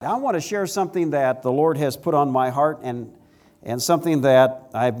I want to share something that the Lord has put on my heart and something that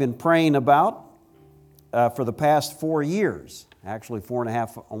I've been praying about for the past 4 years, actually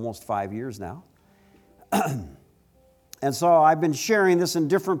 4.5, almost 5 years now. And so I've been sharing this in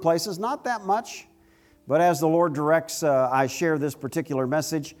different places, not that much, but as the Lord directs, I share this particular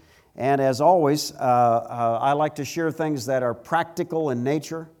message. And as always, I like to share things that are practical in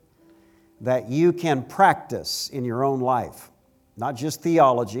nature, that you can practice in your own life. Not just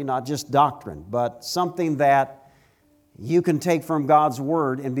theology, not just doctrine, but something that you can take from God's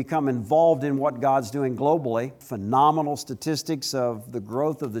Word and become involved in what God's doing globally. Phenomenal statistics of the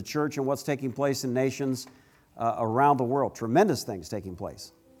growth of the church and what's taking place in nations around the world. Tremendous things taking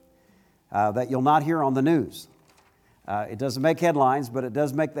place that you'll not hear on the news. It doesn't make headlines, but it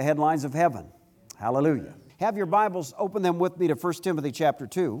does make the headlines of heaven. Hallelujah. Have your Bibles, open them with me to 1 Timothy chapter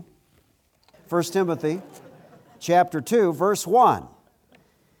 2. 1 Timothy chapter 2, verse 1.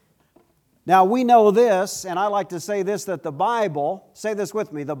 Now we know this, and I like to say this, that the Bible, say this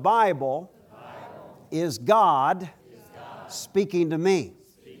with me, the Bible is God speaking to me.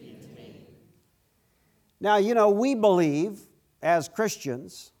 Now, you know, we believe as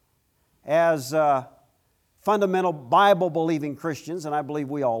Christians, as fundamental Bible-believing Christians, and I believe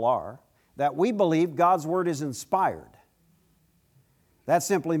we all are, that we believe God's Word is inspired. That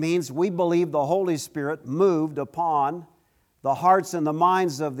simply means we believe the Holy Spirit moved upon the hearts and the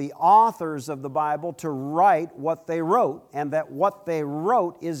minds of the authors of the Bible to write what they wrote, and that what they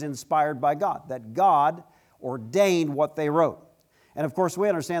wrote is inspired by God, that God ordained what they wrote. And of course, we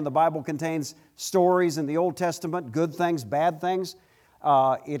understand the Bible contains stories in the Old Testament, good things, bad things.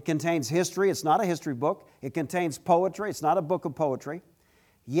 It contains history. It's not a history book. It contains poetry. It's not a book of poetry.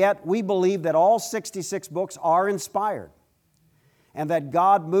 Yet we believe that all 66 books are inspired, and that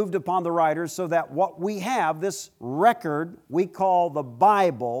God moved upon the writers so that what we have, this record we call the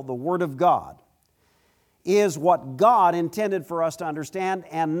Bible, the Word of God, is what God intended for us to understand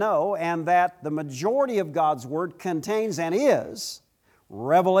and know, and that the majority of God's Word contains and is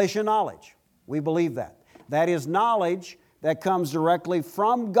revelation knowledge. We believe that. That is knowledge that comes directly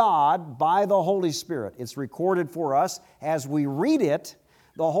from God by the Holy Spirit. It's recorded for us. As we read it,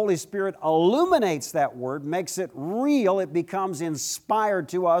 the Holy Spirit illuminates that Word, makes it real. It becomes inspired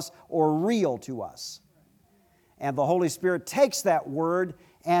to us or real to us. And the Holy Spirit takes that Word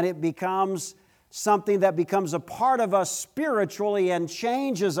and it becomes something that becomes a part of us spiritually and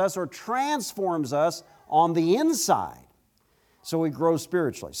changes us or transforms us on the inside. So we grow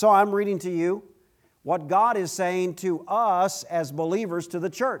spiritually. So I'm reading to you what God is saying to us as believers to the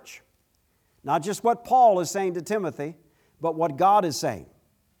church. Not just what Paul is saying to Timothy, but what God is saying.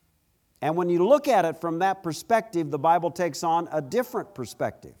 And when you look at it from that perspective, the Bible takes on a different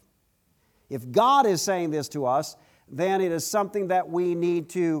perspective. If God is saying this to us, then it is something that we need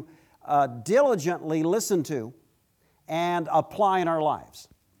to diligently listen to and apply in our lives.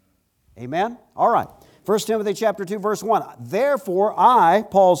 Amen? All right. 1 Timothy chapter 2, verse 1. Therefore, I,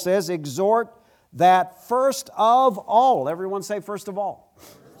 Paul says, exhort that first of all, everyone say first of all.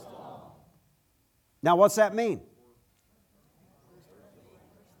 First of all. Now, what's that mean?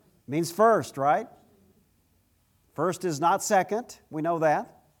 Means first, right? First is not second. We know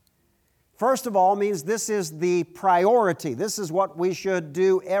that. First of all means this is the priority. This is what we should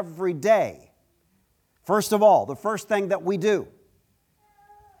do every day. First of all, the first thing that we do.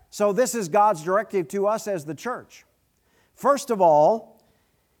 So this is God's directive to us as the church. First of all,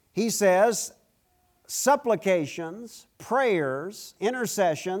 He says, supplications, prayers,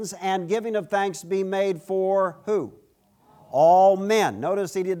 intercessions, and giving of thanks be made for who? All men.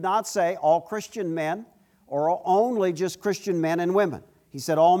 Notice He did not say all Christian men or only just Christian men and women. He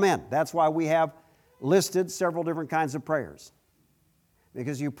said all men. That's why we have listed several different kinds of prayers,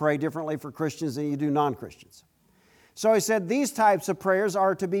 because you pray differently for Christians than you do non-Christians. So He said these types of prayers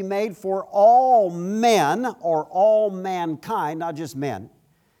are to be made for all men or all mankind, not just men,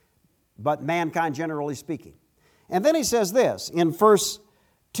 but mankind generally speaking. And then He says this in verse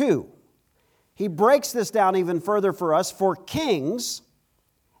 2. He breaks this down even further for us. For kings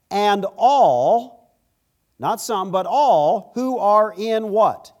and all, not some, but all who are in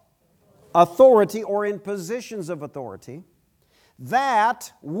what? Authority or in positions of authority.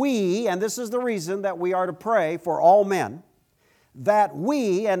 That we, and this is the reason that we are to pray for all men, that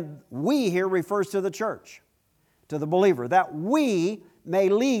we, and we here refers to the church, to the believer, that we may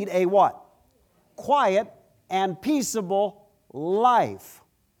lead a what? Quiet and peaceable life.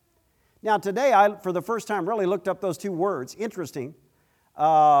 Now today I, for the first time, really looked up those two words. Interesting,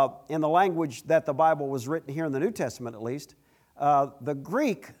 in the language that the Bible was written here in the New Testament at least. The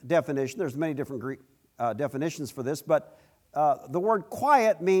Greek definition, there's many different Greek definitions for this, but the word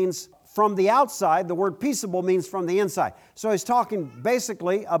quiet means from the outside. The word peaceable means from the inside. So he's talking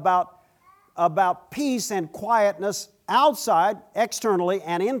basically about peace and quietness outside, externally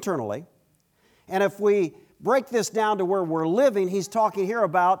and internally. And if we break this down to where we're living, he's talking here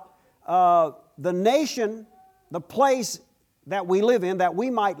about the nation, the place that we live in, that we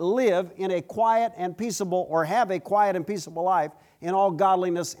might live in a quiet and peaceable, or have a quiet and peaceable life in all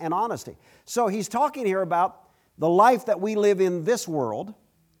godliness and honesty. So he's talking here about the life that we live in this world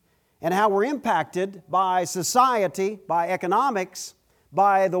and how we're impacted by society, by economics,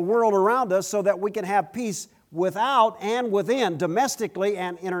 by the world around us, so that we can have peace without and within, domestically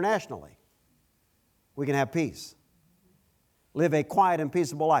and internationally. We can have peace. Live a quiet and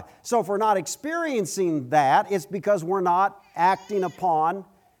peaceable life. So if we're not experiencing that, it's because we're not acting upon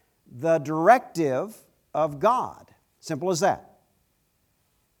the directive of God. Simple as that.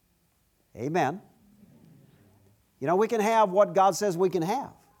 Amen. You know, we can have what God says we can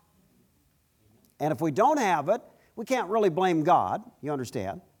have. And if we don't have it, we can't really blame God, you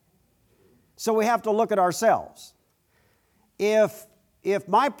understand? So we have to look at ourselves. If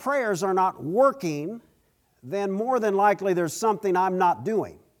my prayers are not working, then more than likely there's something I'm not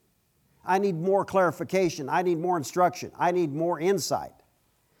doing. I need more clarification. I need more instruction. I need more insight.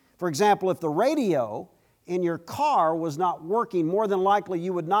 For example, if the radio in your car was not working, more than likely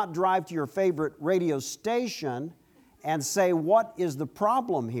you would not drive to your favorite radio station and say, what is the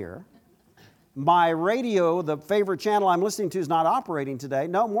problem here? My radio, the favorite channel I'm listening to, is not operating today.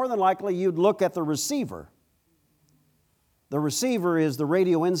 No, more than likely you'd look at the receiver. The receiver is the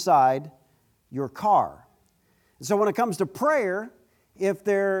radio inside your car. So when it comes to prayer, if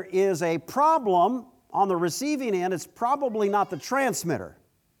there is a problem on the receiving end, it's probably not the transmitter.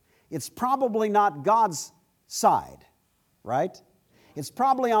 It's probably not God's side, right? It's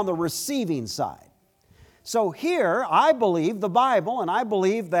probably on the receiving side. So here, I believe the Bible, and I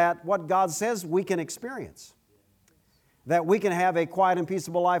believe that what God says we can experience. That we can have a quiet and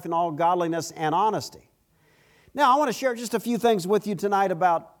peaceable life in all godliness and honesty. Now, I want to share just a few things with you tonight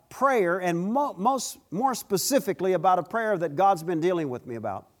about prayer, and more specifically about a prayer that God's been dealing with me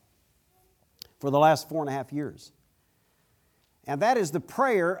about for the last 4.5 years. And that is the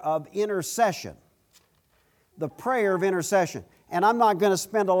prayer of intercession. The prayer of intercession. And I'm not going to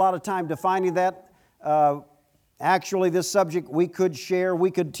spend a lot of time defining that. Actually, this subject we could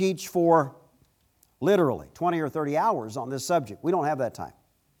teach for literally 20 or 30 hours on this subject. We don't have that time.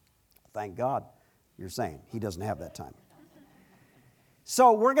 Thank God you're saying He doesn't have that time.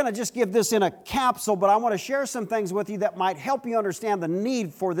 So we're going to just give this in a capsule, but I want to share some things with you that might help you understand the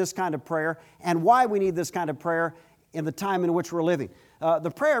need for this kind of prayer and why we need this kind of prayer in the time in which we're living.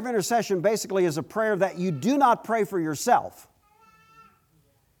 The prayer of intercession basically is a prayer that you do not pray for yourself.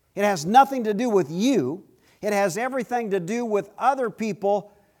 It has nothing to do with you. It has everything to do with other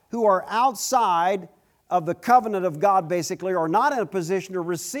people who are outside of the covenant of God, basically, or not in a position to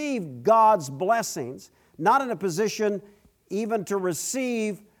receive God's blessings, not in a position even to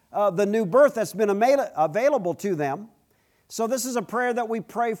receive the new birth that's been available to them. So this is a prayer that we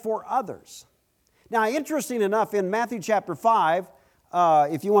pray for others. Now, interesting enough, in Matthew chapter 5,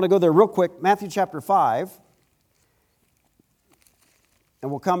 if you want to go there real quick, Matthew chapter 5, and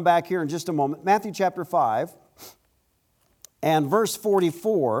we'll come back here in just a moment. Matthew chapter 5 and verse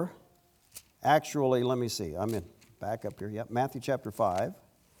 44. Actually, let me see. I'm in back up here. Yep, Matthew chapter 5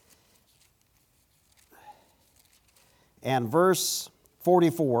 and verse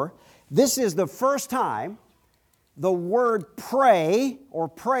 44. This is the first time the word pray or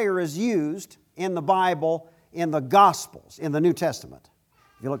prayer is used in the Bible, in the Gospels, in the New Testament.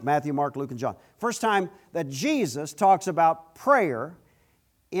 If you look, Matthew, Mark, Luke, and John. First time that Jesus talks about prayer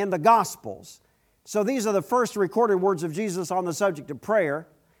in the Gospels. So these are the first recorded words of Jesus on the subject of prayer,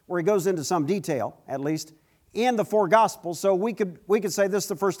 where He goes into some detail, at least, in the 4 Gospels. So we could say this is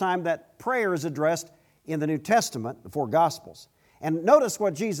the first time that prayer is addressed in the New Testament, the 4 Gospels. And notice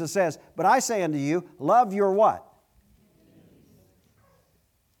what Jesus says, "But I say unto you, love your" what?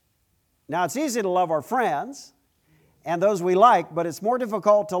 Now, it's easy to love our friends and those we like, but it's more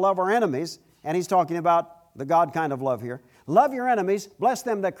difficult to love our enemies. And He's talking about the God kind of love here. Love your enemies, bless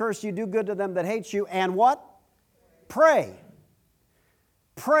them that curse you, do good to them that hate you, and what? Pray.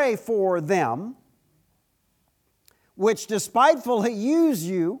 Pray for them which despitefully use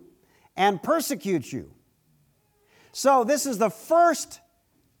you and persecute you. So this is the first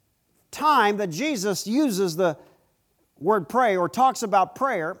time that Jesus uses the word pray or talks about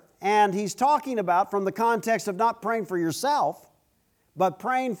prayer, and He's talking about from the context of not praying for yourself, but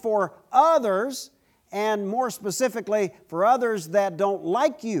praying for others, and more specifically for others that don't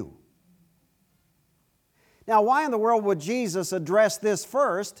like you. Now, why in the world would Jesus address this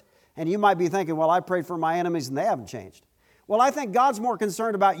first? And you might be thinking, well, I prayed for my enemies and they haven't changed. Well, I think God's more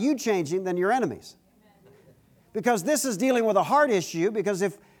concerned about you changing than your enemies. Because this is dealing with a heart issue, because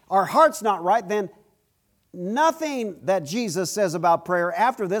if our heart's not right, then nothing that Jesus says about prayer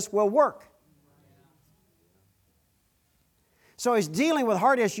after this will work. So he's dealing with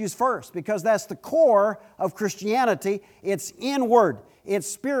heart issues first, because that's the core of Christianity. It's inward. It's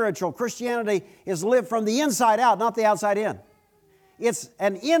spiritual. Christianity is lived from the inside out, not the outside in. It's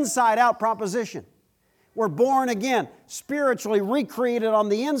an inside-out proposition. We're born again, spiritually recreated on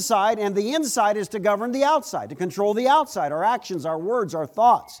the inside, and the inside is to govern the outside, to control the outside, our actions, our words, our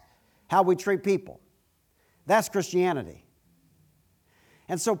thoughts, how we treat people. That's Christianity.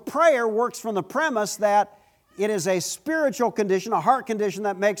 And so prayer works from the premise that it is a spiritual condition, a heart condition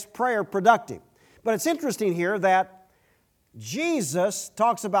that makes prayer productive. But it's interesting here that Jesus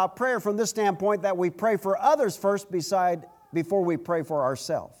talks about prayer from this standpoint, that we pray for others first before we pray for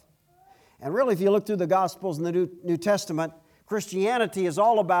ourselves. And really, if you look through the Gospels and the New Testament, Christianity is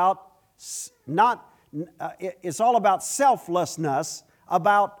all about it's all about selflessness,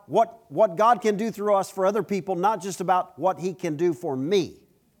 about what God can do through us for other people, not just about what He can do for me.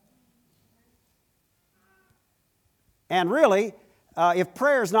 And really, if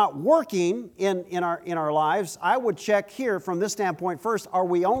prayer is not working in our lives, I would check here from this standpoint first, are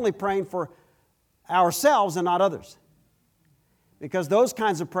we only praying for ourselves and not others? Because those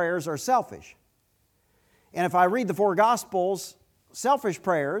kinds of prayers are selfish. And if I read the four Gospels, selfish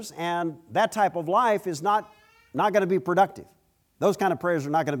prayers and that type of life is not going to be productive. Those kind of prayers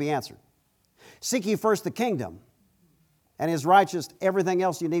are not going to be answered. Seek ye first the kingdom and His righteousness, everything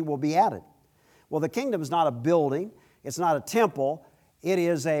else you need will be added. Well, the kingdom is not a building. It's not a temple. It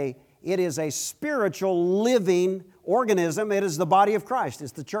is a spiritual living organism. It is the body of Christ.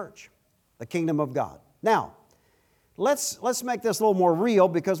 It's the church, the kingdom of God. Now, let's make this a little more real,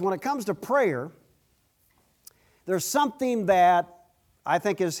 because when it comes to prayer, there's something that I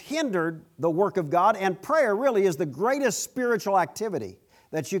think has hindered the work of God, and prayer really is the greatest spiritual activity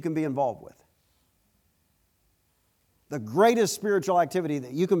that you can be involved with. The greatest spiritual activity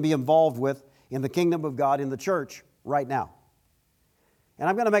that you can be involved with in the kingdom of God, in the church, right now. And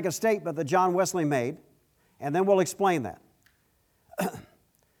I'm going to make a statement that John Wesley made, and then we'll explain that.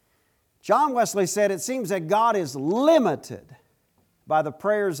 John Wesley said, it seems that God is limited by the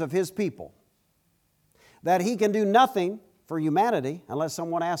prayers of His people, that He can do nothing for humanity unless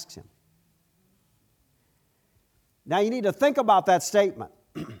someone asks Him. Now you need to think about that statement,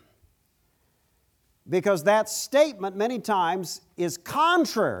 because that statement many times is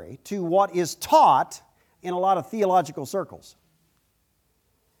contrary to what is taught in a lot of theological circles.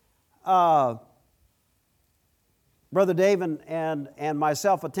 Brother Dave and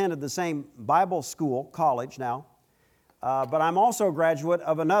myself attended the same Bible school, college now, but I'm also a graduate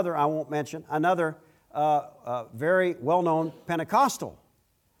of another, I won't mention, another very well-known Pentecostal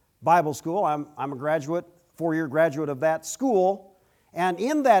Bible school. I'm a graduate, 4-year graduate of that school, and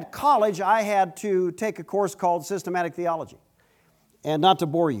in that college I had to take a course called Systematic Theology. And not to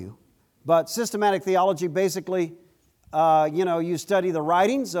bore you, but Systematic Theology basically, you study the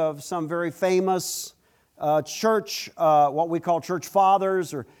writings of some very famous church, what we call church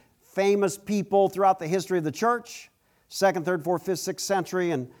fathers, or famous people throughout the history of the church, 2nd, 3rd, 4th, 5th, 6th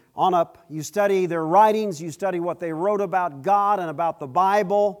century and on up. You study their writings, you study what they wrote about God and about the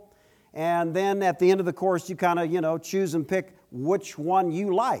Bible, and then at the end of the course you kind of, choose and pick which one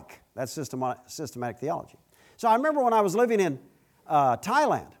you like. That's systematic theology. So I remember when I was living in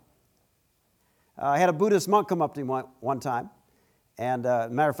Thailand, I had a Buddhist monk come up to me one time. And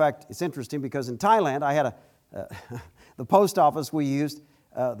matter of fact, it's interesting because in Thailand, I had the post office we used,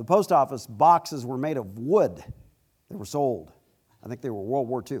 the post office boxes were made of wood. They were sold. I think they were World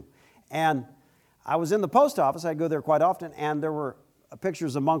War II. And I was in the post office. I'd go there quite often, and there were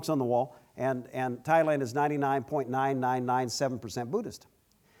pictures of monks on the wall. And Thailand is 99.9997% Buddhist.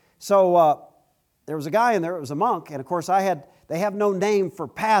 So there was a guy in there, it was a monk, and of course they have no name for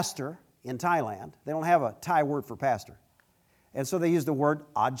pastor in Thailand. They don't have a Thai word for pastor. And so they use the word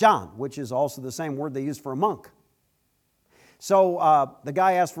Ajahn, which is also the same word they use for a monk. So the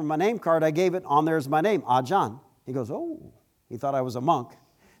guy asked for my name card. I gave it. On there is my name, Ajahn. He goes, oh. He thought I was a monk.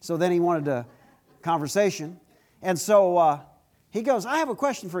 So then he wanted a conversation. And so he goes, I have a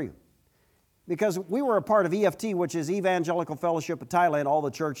question for you. Because we were a part of EFT, which is Evangelical Fellowship of Thailand. All the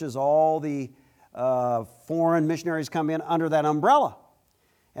churches, all the foreign missionaries come in under that umbrella.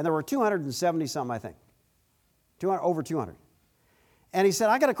 And there were 270-some, I think. Over 200. And he said,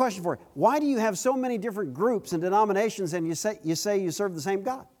 I got a question for you. Why do you have so many different groups and denominations and you say you serve the same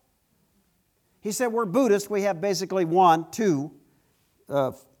God? He said, we're Buddhists. We have basically two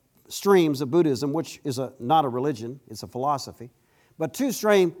streams of Buddhism, which is not a religion, it's a philosophy, but two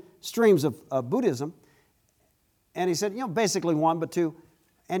streams of Buddhism. And he said, basically one, but two.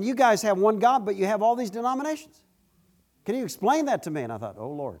 And you guys have one God, but you have all these denominations. Can you explain that to me? And I thought, oh,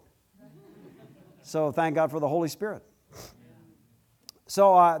 Lord. So thank God for the Holy Spirit.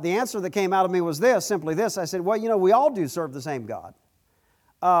 So the answer that came out of me was simply this. I said, well, we all do serve the same God.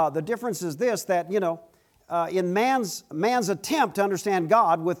 The difference is this, that, in man's attempt to understand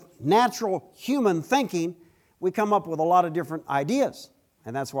God with natural human thinking, we come up with a lot of different ideas.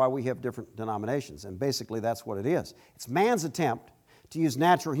 And that's why we have different denominations. And basically that's what it is. It's man's attempt to use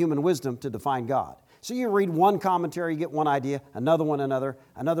natural human wisdom to define God. So you read one commentary, you get one idea, another one,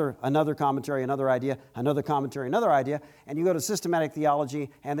 another commentary, another idea, another commentary, another idea, and you go to systematic theology,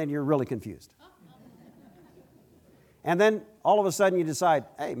 and then you're really confused. And then all of a sudden you decide,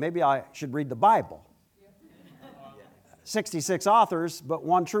 hey, maybe I should read the Bible. 66 authors, but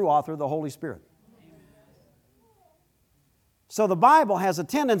one true author, the Holy Spirit. So the Bible has a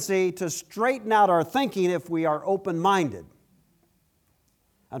tendency to straighten out our thinking if we are open-minded.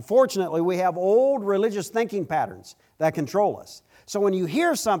 Unfortunately, we have old religious thinking patterns that control us. So when you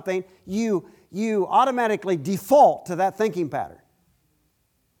hear something, you automatically default to that thinking pattern.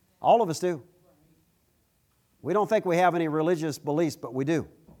 All of us do. We don't think we have any religious beliefs, but we do.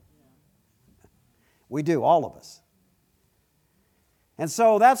 We do, all of us. And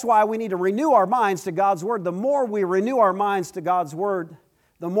so that's why we need to renew our minds to God's Word. The more we renew our minds to God's Word,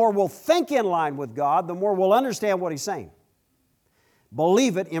 the more we'll think in line with God, the more we'll understand what He's saying.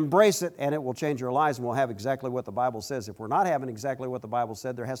 Believe it, embrace it, and it will change your lives, and we'll have exactly what the Bible says. If we're not having exactly what the Bible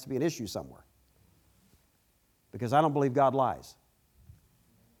said, there has to be an issue somewhere. Because I don't believe God lies.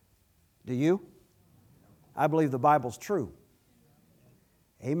 Do you? I believe the Bible's true.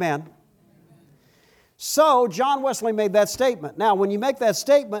 Amen. So, John Wesley made that statement. Now, when you make that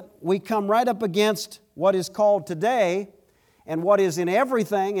statement, we come right up against what is called today, and what is in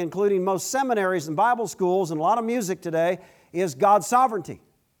everything, including most seminaries and Bible schools and a lot of music today, is God's sovereignty.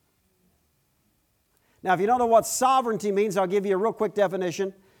 Now, if you don't know what sovereignty means, I'll give you a real quick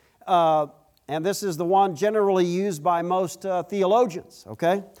definition. And this is the one generally used by most theologians,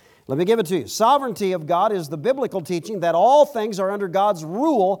 okay? Let me give it to you. Sovereignty of God is the biblical teaching that all things are under God's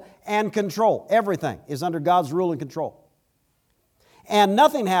rule and control. Everything is under God's rule and control. And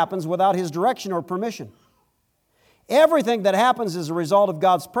nothing happens without His direction or permission. Everything that happens is a result of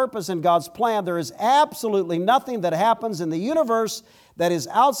God's purpose and God's plan. There is absolutely nothing that happens in the universe that is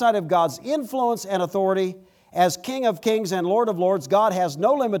outside of God's influence and authority. As King of Kings and Lord of Lords, God has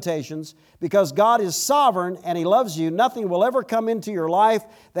no limitations because God is sovereign and He loves you. Nothing will ever come into your life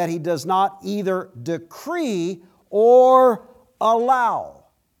that He does not either decree or allow.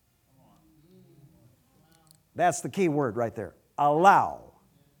 That's the key word right there. Allow.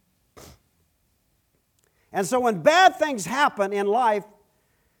 And so when bad things happen in life,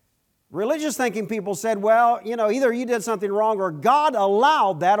 religious thinking people said, well, either you did something wrong or God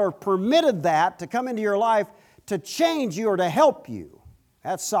allowed that or permitted that to come into your life to change you or to help you.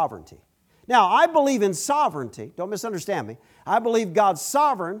 That's sovereignty. Now, I believe in sovereignty. Don't misunderstand me. I believe God's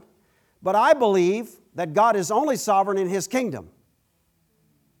sovereign, but I believe that God is only sovereign in His kingdom.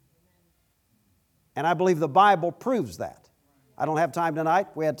 And I believe the Bible proves that. I don't have time tonight.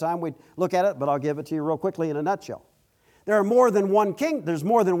 If we had time, we'd look at it, but I'll give it to you real quickly in a nutshell. There's more than one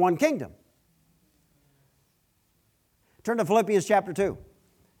kingdom. Turn to Philippians chapter 2.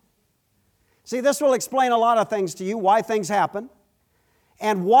 See, this will explain a lot of things to you, why things happen,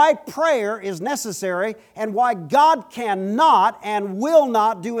 and why prayer is necessary, and why God cannot and will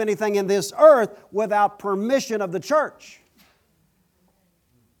not do anything in this earth without permission of the church.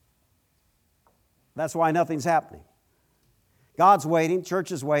 That's why nothing's happening. God's waiting,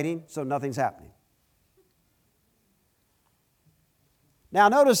 church is waiting, so nothing's happening. Now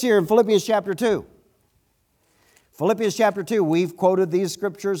notice here in Philippians chapter 2. Philippians chapter 2, we've quoted these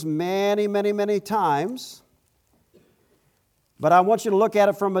scriptures many, many, many times. But I want you to look at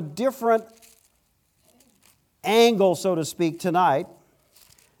it from a different angle, so to speak, tonight.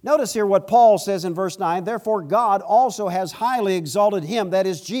 Notice here what Paul says in verse 9, therefore God also has highly exalted Him, that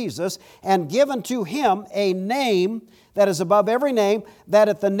is Jesus, and given to Him a name that is above every name, that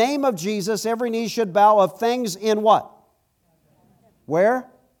at the name of Jesus every knee should bow of things in what? Where?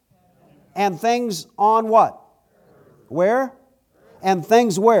 And things on what? Where? And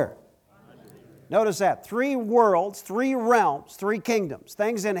things where? Notice that. 3 worlds, 3 realms, 3 kingdoms.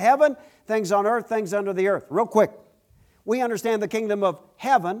 Things in heaven, things on earth, things under the earth. Real quick. We understand the kingdom of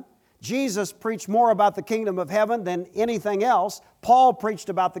heaven Jesus preached more about the kingdom of heaven than anything else. Paul preached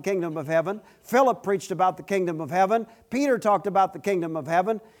about the kingdom of heaven. Philip preached about the kingdom of heaven. Peter talked about the kingdom of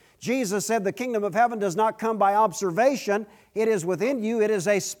heaven. Jesus said the kingdom of heaven does not come by observation. It is within you. It is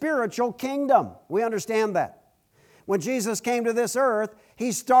a spiritual kingdom. We understand that. When Jesus came to this earth,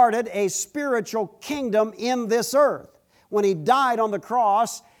 He started a spiritual kingdom in this earth. When He died on the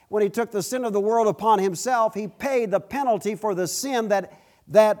cross, when He took the sin of the world upon Himself, He paid the penalty for the sin that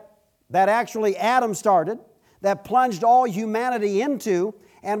actually Adam started, that plunged all humanity into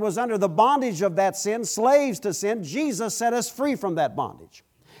and was under the bondage of that sin, slaves to sin. Jesus set us free from that bondage.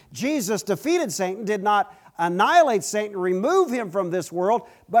 Jesus defeated Satan, did not annihilate Satan, remove him from this world,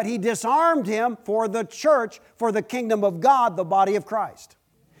 but He disarmed him for the church, for the kingdom of God, the body of Christ.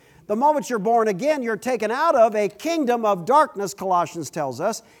 The moment you're born again, you're taken out of a kingdom of darkness, Colossians tells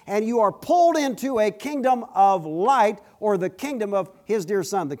us, and you are pulled into a kingdom of light, or the kingdom of His dear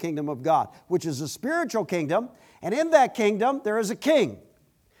Son, the kingdom of God, which is a spiritual kingdom. And in that kingdom, there is a king.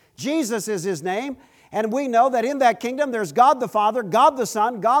 Jesus is His name. And we know that in that kingdom, there's God the Father, God the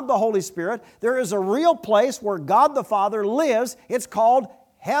Son, God the Holy Spirit. There is a real place where God the Father lives. It's called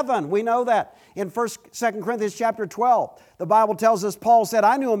heaven. We know that. In 2 Corinthians chapter 12, the Bible tells us, Paul said,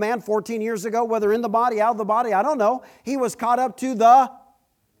 I knew a man 14 years ago, whether in the body, out of the body, I don't know. He was caught up to the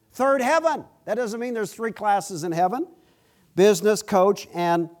third heaven. That doesn't mean there's 3 classes in heaven. Business, coach,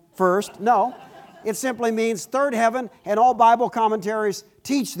 and first. No. It simply means third heaven, and all Bible commentaries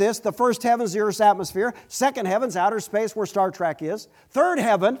teach this. The first heaven's the Earth's atmosphere. Second heaven's outer space, where Star Trek is. Third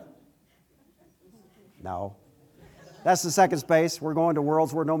heaven, no. That's the second space. We're going to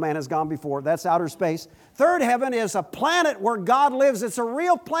worlds where no man has gone before. That's outer space. Third heaven is a planet where God lives. It's a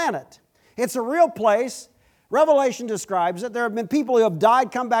real planet. It's a real place. Revelation describes it. There have been people who have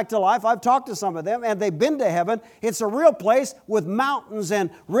died, come back to life. I've talked to some of them, and they've been to heaven. It's a real place with mountains and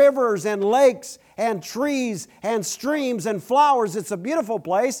rivers and lakes and trees and streams and flowers. It's a beautiful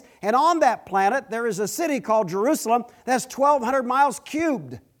place. And on that planet, there is a city called Jerusalem that's 1,200 miles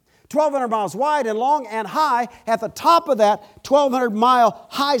cubed. 1,200 miles wide and long and high. At the top of that 1,200-mile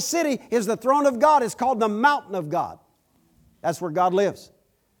high city is the throne of God. It's called the mountain of God. That's where God lives.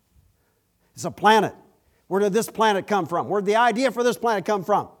 It's a planet. Where did this planet come from? Where did the idea for this planet come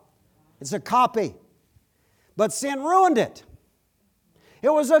from? It's a copy. But sin ruined it. It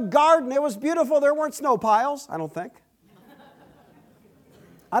was a garden. It was beautiful. There weren't snow piles, I don't think.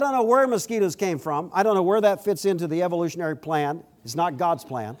 I don't know where mosquitoes came from. I don't know where that fits into the evolutionary plan. It's not God's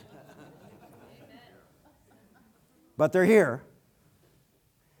plan. But they're here.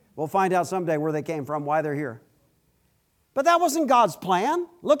 We'll find out someday where they came from, why they're here. But that wasn't God's plan.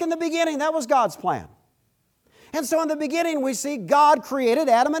 Look in the beginning, that was God's plan. And so in the beginning we see God created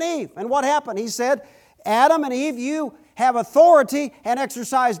Adam and Eve. And what happened? He said, Adam and Eve, you have authority and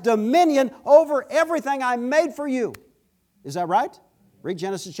exercise dominion over everything I made for you. Is that right? Read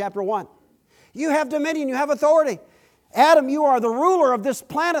Genesis chapter 1. You have dominion, you have authority. Adam, you are the ruler of this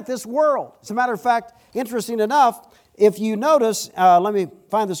planet, this world. As a matter of fact, interesting enough, if you notice, let me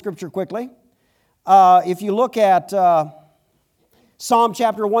find the scripture quickly. If you look at Psalm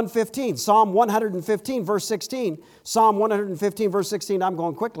chapter 115, Psalm 115, verse 16. Psalm 115, verse 16, I'm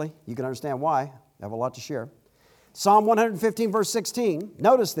going quickly. You can understand why. I have a lot to share. Psalm 115, verse 16,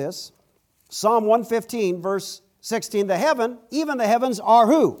 notice this. Psalm 115, verse 16, even the heavens are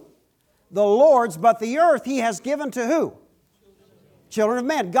who? The Lord's, but the earth He has given to who? Children of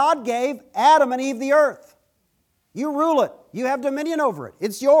men. God gave Adam and Eve the earth. You rule it. You have dominion over it.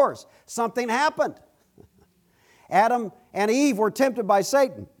 It's yours. Something happened. Adam and Eve were tempted by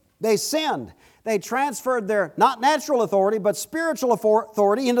Satan. They sinned. They transferred their, not natural authority, but spiritual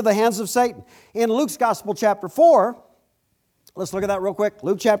authority into the hands of Satan. In Luke's Gospel, chapter 4, let's look at that real quick.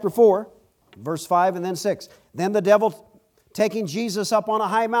 Luke chapter 4, verse 5 and then 6. Then the devil, taking Jesus up on a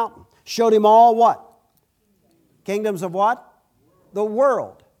high mountain, showed Him all what? Kingdoms of what? The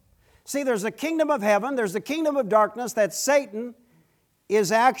world. See, there's a kingdom of heaven, there's a kingdom of darkness that Satan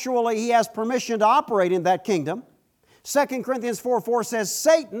is actually, he has permission to operate in that kingdom. 2 Corinthians 4:4 says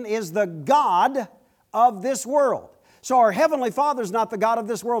Satan is the god of this world. So our Heavenly Father is not the God of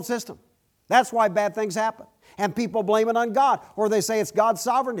this world system. That's why bad things happen. And people blame it on God. Or they say it's God's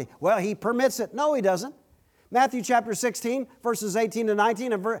sovereignty. Well, He permits it. No, He doesn't. Matthew chapter 16, verses 18 to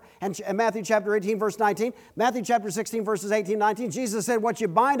 19, and Matthew chapter 18, verse 19. Matthew chapter 16, verses 18 and 19, Jesus said, what you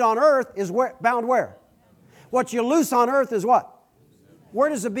bind on earth is bound where? What you loose on earth is what? Where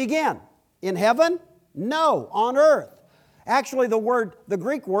does it begin? In heaven? No, on earth. Actually, the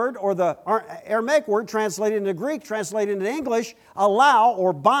Greek word, or the Aramaic word translated into Greek, translated into English, allow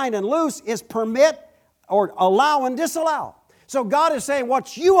or bind and loose is permit or allow and disallow. So God is saying,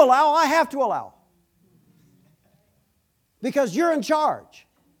 what you allow, I have to allow. Because you're in charge.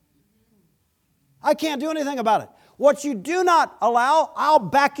 I can't do anything about it. What you do not allow, I'll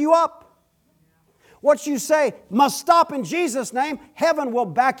back you up. What you say must stop in Jesus' name, heaven will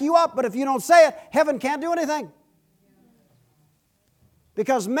back you up. But if you don't say it, heaven can't do anything.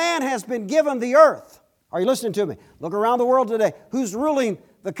 Because man has been given the earth. Are you listening to me? Look around the world today. Who's ruling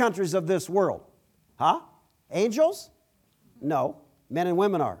the countries of this world? Huh? Angels? No. Men and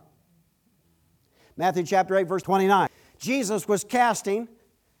women are. Matthew chapter 8, verse 29. Jesus was casting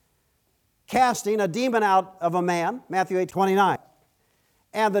a demon out of a man. Matthew 8, 29.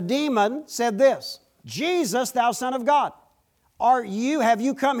 And the demon said this, Jesus, thou Son of God, have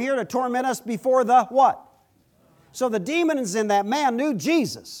you come here to torment us before the what? So the demons in that man knew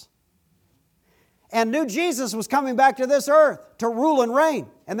Jesus. And knew Jesus was coming back to this earth to rule and reign.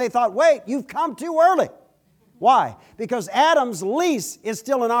 And they thought, wait, you've come too early. Why? Because Adam's lease is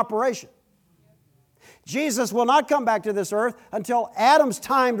still in operation. Jesus will not come back to this earth until Adam's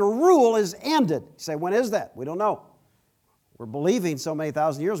time to rule is ended. You say, when is that? We don't know. We're believing so many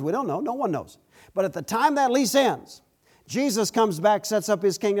thousand years, we don't know. No one knows. But at the time that lease ends, Jesus comes back, sets up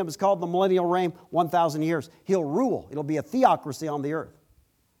His kingdom. It's called the millennial reign, 1,000 years. He'll rule. It'll be a theocracy on the earth.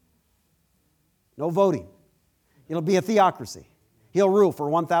 No voting. It'll be a theocracy. He'll rule for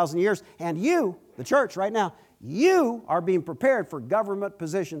 1,000 years. And you, the church right now, you are being prepared for government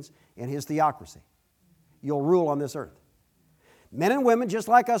positions in His theocracy. You'll rule on this earth. Men and women, just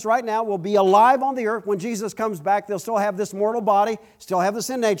like us right now, will be alive on the earth. When Jesus comes back, they'll still have this mortal body, still have the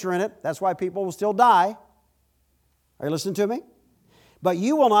sin nature in it. That's why people will still die. Are you listening to me? But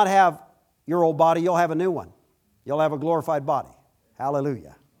you will not have your old body. You'll have a new one. You'll have a glorified body.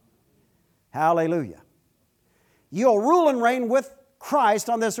 Hallelujah. Hallelujah. You'll rule and reign with Christ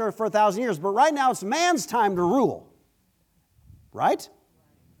on this earth for 1,000 years. But right now it's man's time to rule. Right?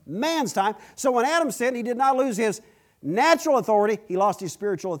 Man's time. So when Adam sinned, he did not lose his natural authority. He lost his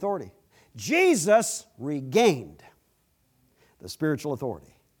spiritual authority. Jesus regained the spiritual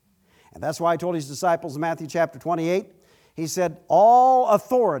authority. And that's why I told His disciples in Matthew chapter 28, He said, all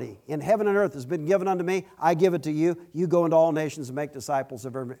authority in heaven and earth has been given unto me. I give it to you. You go into all nations and make disciples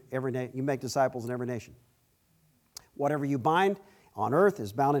of every nation. You make disciples in every nation. Whatever you bind on earth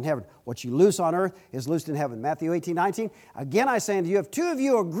is bound in heaven. What you loose on earth is loosed in heaven. Matthew 18, 19. Again I say unto you, if two of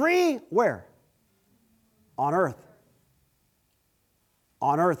you agree, where? On earth.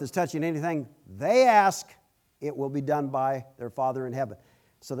 On earth is touching anything they ask, it will be done by their Father in heaven.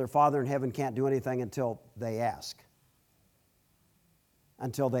 So their Father in heaven can't do anything until they ask.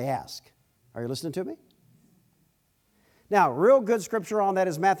 Until they ask. Are you listening to me? Now, real good scripture on that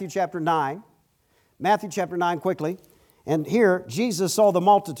is Matthew chapter 9. Matthew chapter 9 quickly. And here, Jesus saw the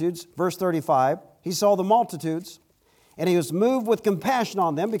multitudes, verse 35. He saw the multitudes, and He was moved with compassion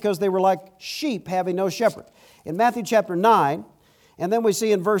on them because they were like sheep having no shepherd. In Matthew chapter 9, and then we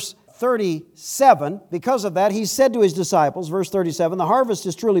see in verse 37, because of that, He said to His disciples, verse 37, the harvest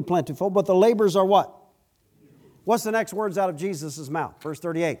is truly plentiful, but the laborers are what? What's the next words out of Jesus' mouth? Verse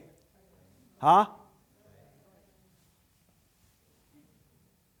 38. Huh?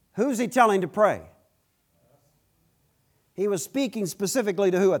 Who's He telling to pray? He was speaking specifically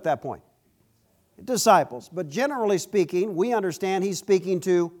to who at that point? Disciples. But generally speaking, we understand He's speaking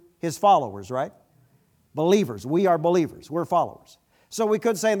to His followers, right? Believers. We are believers. We're followers. So we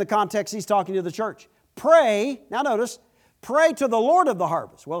could say in the context He's talking to the church. Pray, now notice, pray to the Lord of the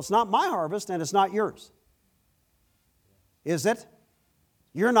harvest. Well, it's not my harvest and it's not yours. Is it?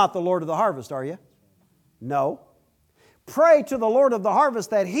 You're not the Lord of the harvest, are you? No. Pray to the Lord of the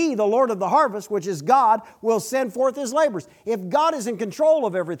harvest that He, the Lord of the harvest, which is God, will send forth His laborers. If God is in control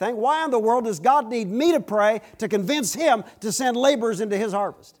of everything, why in the world does God need me to pray to convince Him to send laborers into His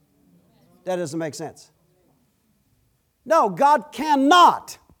harvest? That doesn't make sense. No, God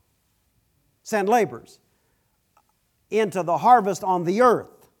cannot send laborers into the harvest on the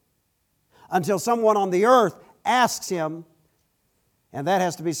earth until someone on the earth asks Him, and that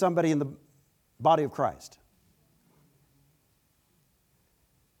has to be somebody in the body of Christ.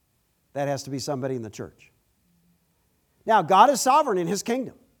 That has to be somebody in the church. Now, God is sovereign in His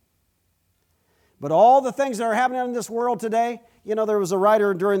kingdom. But all the things that are happening in this world today, you know, there was a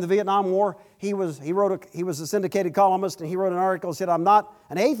writer during the Vietnam War. He was a syndicated columnist, and he wrote an article that said, I'm not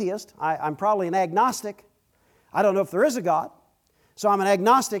an atheist. I'm probably an agnostic. I don't know if there is a God. So I'm an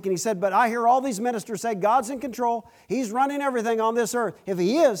agnostic. And he said, but I hear all these ministers say God's in control. He's running everything on this earth. If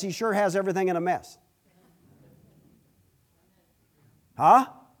He is, He sure has everything in a mess. Huh?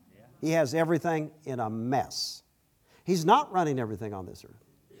 He has everything in a mess. He's not running everything on this earth.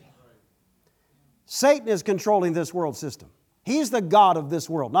 Satan is controlling this world system. He's the God of this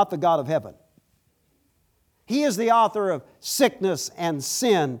world, not the God of heaven. He is the author of sickness and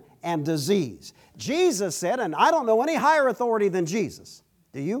sin and disease. Jesus said, and I don't know any higher authority than Jesus.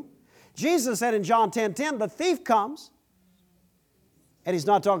 Do you? Jesus said in John 10:10, the thief comes, and He's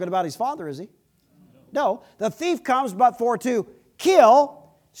not talking about His Father, is He? No. The thief comes but for to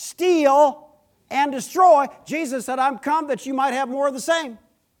kill, steal, and destroy. Jesus said, I'm come that you might have more of the same.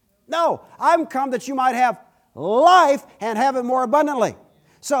 No, I'm come that you might have life and have it more abundantly.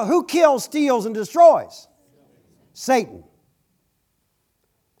 So who kills, steals, and destroys? Satan.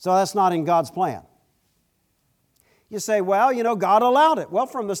 So that's not in God's plan. You say, well, God allowed it. Well,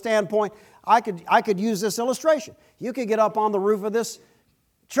 from the standpoint, I could use this illustration. You could get up on the roof of this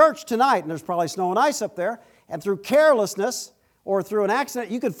church tonight, and there's probably snow and ice up there, and through carelessness or through an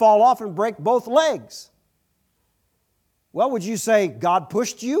accident, you could fall off and break both legs. Well, would you say God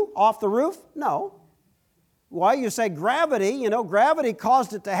pushed you off the roof? No. Why? You say gravity, gravity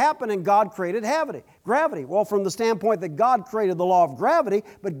caused it to happen and God created gravity. Well, from the standpoint that God created the law of gravity,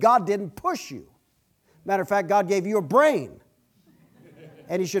 but God didn't push you. Matter of fact, God gave you a brain.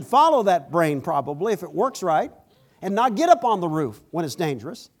 And you should follow that brain probably if it works right and not get up on the roof when it's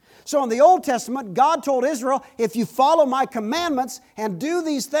dangerous. So in the Old Testament, God told Israel, if you follow my commandments and do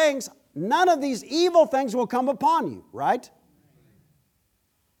these things, none of these evil things will come upon you, right?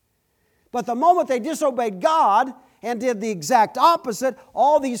 But the moment they disobeyed God and did the exact opposite,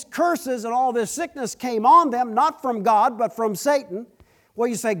 all these curses and all this sickness came on them, not from God, but from Satan. Well,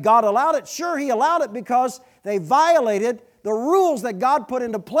 you say God allowed it. Sure, He allowed it because they violated the rules that God put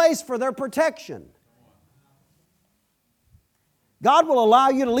into place for their protection. God will allow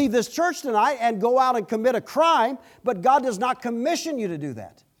you to leave this church tonight and go out and commit a crime, but God does not commission you to do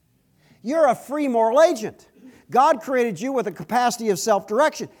that. You're a free moral agent. God created you with a capacity of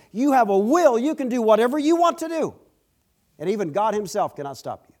self-direction. You have a will. You can do whatever you want to do. And even God Himself cannot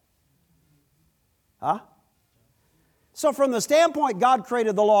stop you. Huh? So from the standpoint, God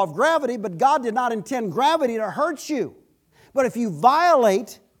created the law of gravity, but God did not intend gravity to hurt you. But if you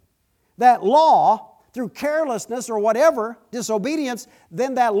violate that law through carelessness or whatever, disobedience,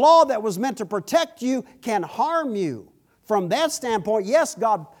 then that law that was meant to protect you can harm you. From that standpoint, yes,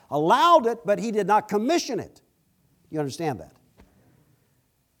 God allowed it, but He did not commission it. You understand that?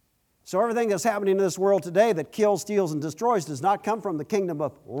 So everything that's happening in this world today that kills, steals, and destroys does not come from the kingdom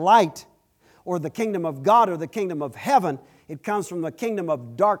of light or the kingdom of God or the kingdom of heaven. It comes from the kingdom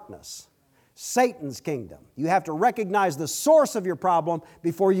of darkness, Satan's kingdom. You have to recognize the source of your problem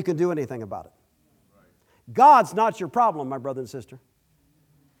before you can do anything about it. God's not your problem, my brother and sister.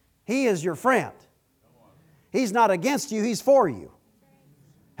 He is your friend. He's not against you, He's for you.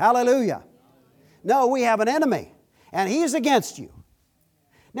 Hallelujah. No, we have an enemy, and he's against you.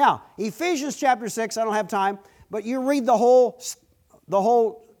 Now, Ephesians chapter 6, I don't have time, but you read the whole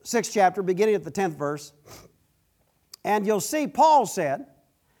 6th chapter, beginning at the 10th verse, and you'll see Paul said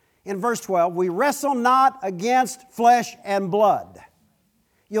in verse 12, we wrestle not against flesh and blood.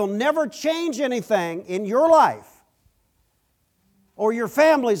 You'll never change anything in your life or your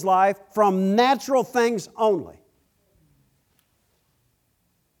family's life from natural things only.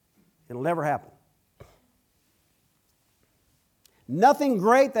 It'll never happen. Nothing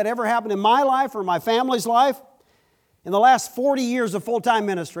great that ever happened in my life or my family's life in the last 40 years of full-time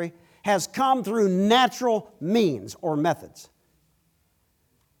ministry has come through natural means or methods.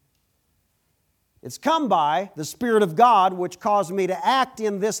 It's come by the Spirit of God, which caused me to act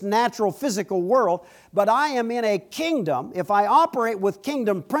in this natural physical world, but I am in a kingdom. If I operate with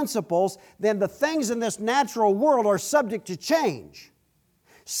kingdom principles, then the things in this natural world are subject to change.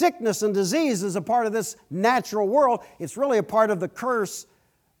 Sickness and disease is a part of this natural world. It's really a part of the curse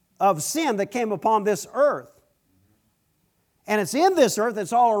of sin that came upon this earth. And it's in this earth,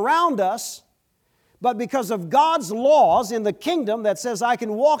 it's all around us, but because of God's laws in the kingdom that says I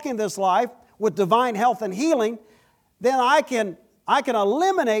can walk in this life with divine health and healing, then I can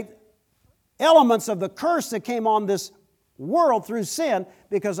eliminate elements of the curse that came on this world through sin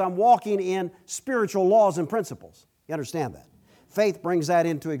because I'm walking in spiritual laws and principles. You understand that? Faith brings that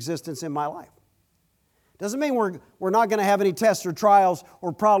into existence in my life. Doesn't mean we're not going to have any tests or trials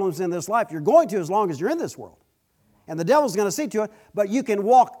or problems in this life. You're going to as long as you're in this world. And the devil's going to see to it, but you can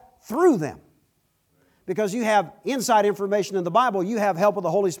walk through them. Because you have inside information in the Bible, you have help of the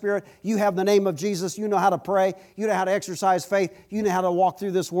Holy Spirit, you have the name of Jesus, you know how to pray, you know how to exercise faith, you know how to walk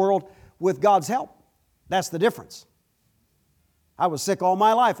through this world with God's help. That's the difference. I was sick all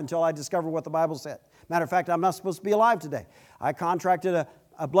my life until I discovered what the Bible said. Matter of fact, I'm not supposed to be alive today. I contracted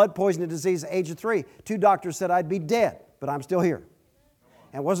a blood poisoning disease at the age of 3. 2 doctors said I'd be dead, but I'm still here.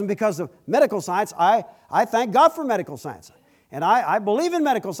 And it wasn't because of medical science. I thank God for medical science. And I believe in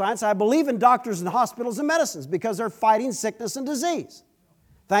medical science. I believe in doctors and hospitals and medicines because they're fighting sickness and disease.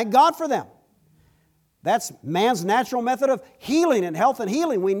 Thank God for them. That's man's natural method of healing and health and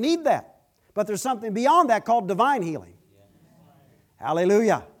healing. We need that. But there's something beyond that called divine healing.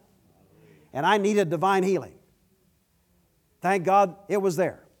 Hallelujah. And I needed divine healing. Thank God it was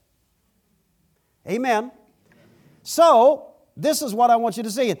there. Amen. So, this is what I want you to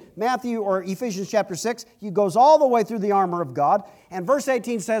see. In Matthew or Ephesians chapter 6, he goes all the way through the armor of God. And verse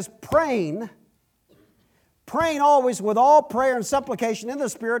 18 says, praying always with all prayer and supplication in the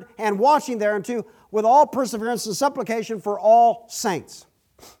Spirit, and watching thereunto with all perseverance and supplication for all saints.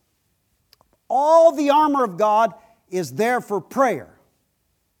 All the armor of God is there for prayer.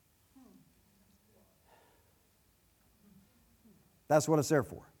 That's what it's there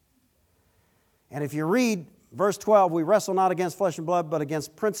for. And if you read verse 12, we wrestle not against flesh and blood, but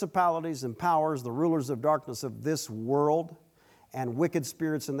against principalities and powers, the rulers of darkness of this world, and wicked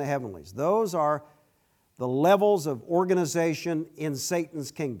spirits in the heavenlies. Those are the levels of organization in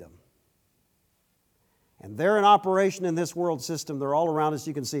Satan's kingdom. And they're in operation in this world system. They're all around us.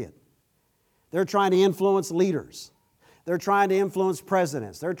 You can see it. They're trying to influence leaders. They're trying to influence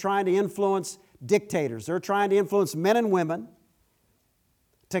presidents. They're trying to influence dictators. They're trying to influence men and women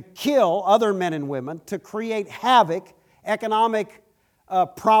to kill other men and women, to create havoc, economic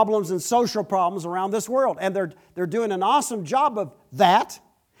problems and social problems around this world. And they're doing an awesome job of that,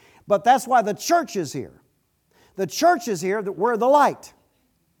 but that's why the church is here. The church is here that we're the light.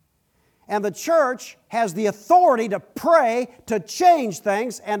 And the church has the authority to pray, to change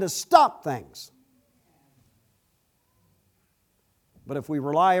things, and to stop things. But if we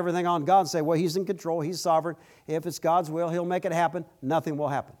rely everything on God and say, well, He's in control, He's sovereign, if it's God's will, He'll make it happen, nothing will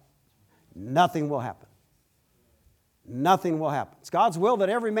happen. Nothing will happen. Nothing will happen. It's God's will that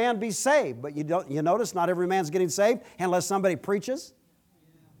every man be saved, but you notice not every man's getting saved unless somebody preaches.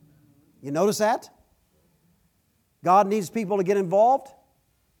 You notice that? God needs people to get involved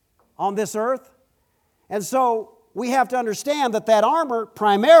on this earth. And so we have to understand that armor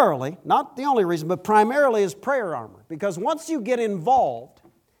primarily, not the only reason, but primarily is prayer armor. Because once you get involved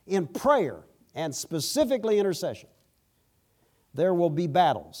in prayer and specifically intercession, there will be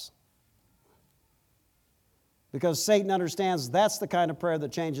battles. Because Satan understands that's the kind of prayer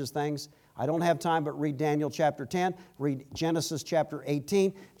that changes things. I don't have time, but read Daniel chapter 10, read Genesis chapter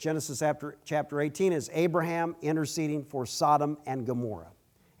 18. Genesis chapter 18 is Abraham interceding for Sodom and Gomorrah.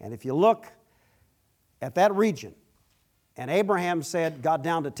 And if you look at that region, and Abraham got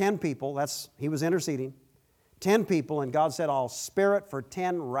down to 10 people, he was interceding, 10 people, and God said, I'll spare it for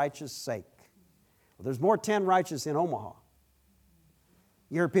 10 righteous' sake. Well, there's more 10 righteous in Omaha.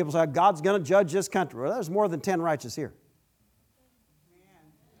 You hear people say, God's going to judge this country. Well, there's more than 10 righteous here.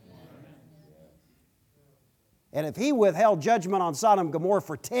 And if He withheld judgment on Sodom and Gomorrah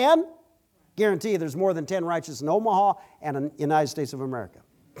for 10, guarantee you there's more than 10 righteous in Omaha and in the United States of America.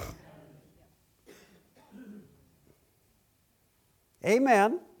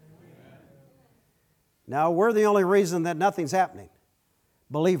 Amen. Now, we're the only reason that nothing's happening.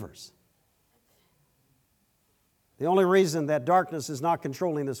 Believers. The only reason that darkness is not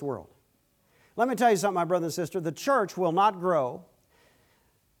controlling this world. Let me tell you something, my brother and sister. The church will not grow.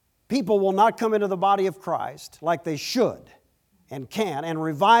 People will not come into the body of Christ like they should and can. And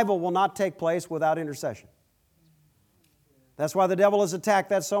revival will not take place without intercession. That's why the devil has attacked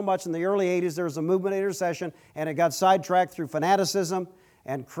that so much. In the early 80s, there was a movement of intercession, and it got sidetracked through fanaticism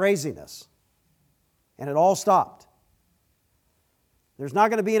and craziness. And it all stopped. There's not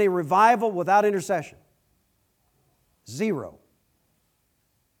going to be any revival without intercession. Zero.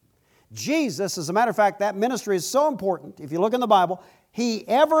 Jesus, as a matter of fact, that ministry is so important. If you look in the Bible, He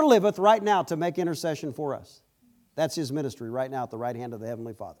ever liveth right now to make intercession for us. That's His ministry right now at the right hand of the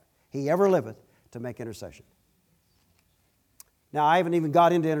Heavenly Father. He ever liveth to make intercession. Now, I haven't even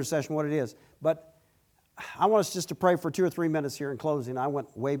got into intercession, what it is, but I want us just to pray for 2 or 3 minutes here in closing. I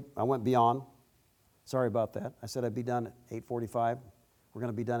went beyond. Sorry about that. I said I'd be done at 8:45. We're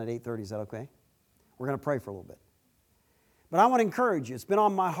going to be done at 8:30. Is that okay? We're going to pray for a little bit. But I want to encourage you. It's been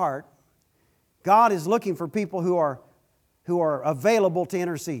on my heart. God is looking for people who are available to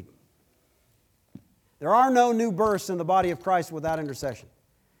intercede. There are no new births in the body of Christ without intercession.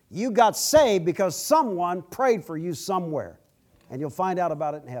 You got saved because someone prayed for you somewhere. And you'll find out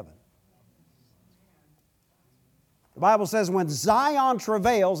about it in heaven. The Bible says when Zion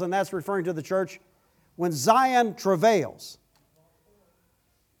travails, and that's referring to the church, when Zion travails,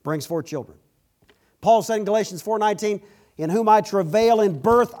 brings forth children. Paul said in Galatians 4:19, in whom I travail in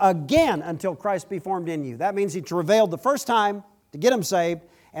birth again until Christ be formed in you. That means he travailed the first time to get him saved,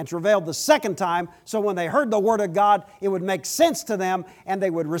 and travailed the second time, so when they heard the Word of God, it would make sense to them, and they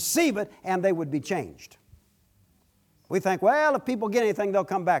would receive it, and they would be changed. We think, well, if people get anything, they'll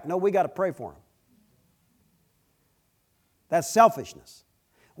come back. No, we got to pray for them. That's selfishness.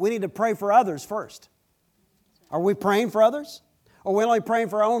 We need to pray for others first. Are we praying for others? Or are we only praying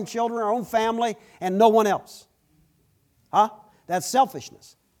for our own children, our own family, and no one else? Huh? That's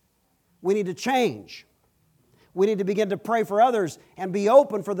selfishness. We need to change. We need to begin to pray for others and be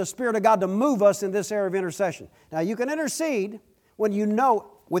open for the Spirit of God to move us in this area of intercession. Now, you can intercede when you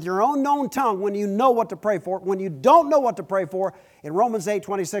know, with your own known tongue, when you know what to pray for. When you don't know what to pray for, in Romans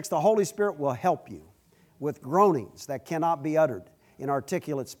 8:26, the Holy Spirit will help you with groanings that cannot be uttered in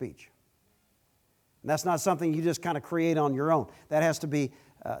articulate speech. And that's not something you just kind of create on your own. That has to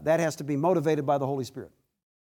be motivated by the Holy Spirit.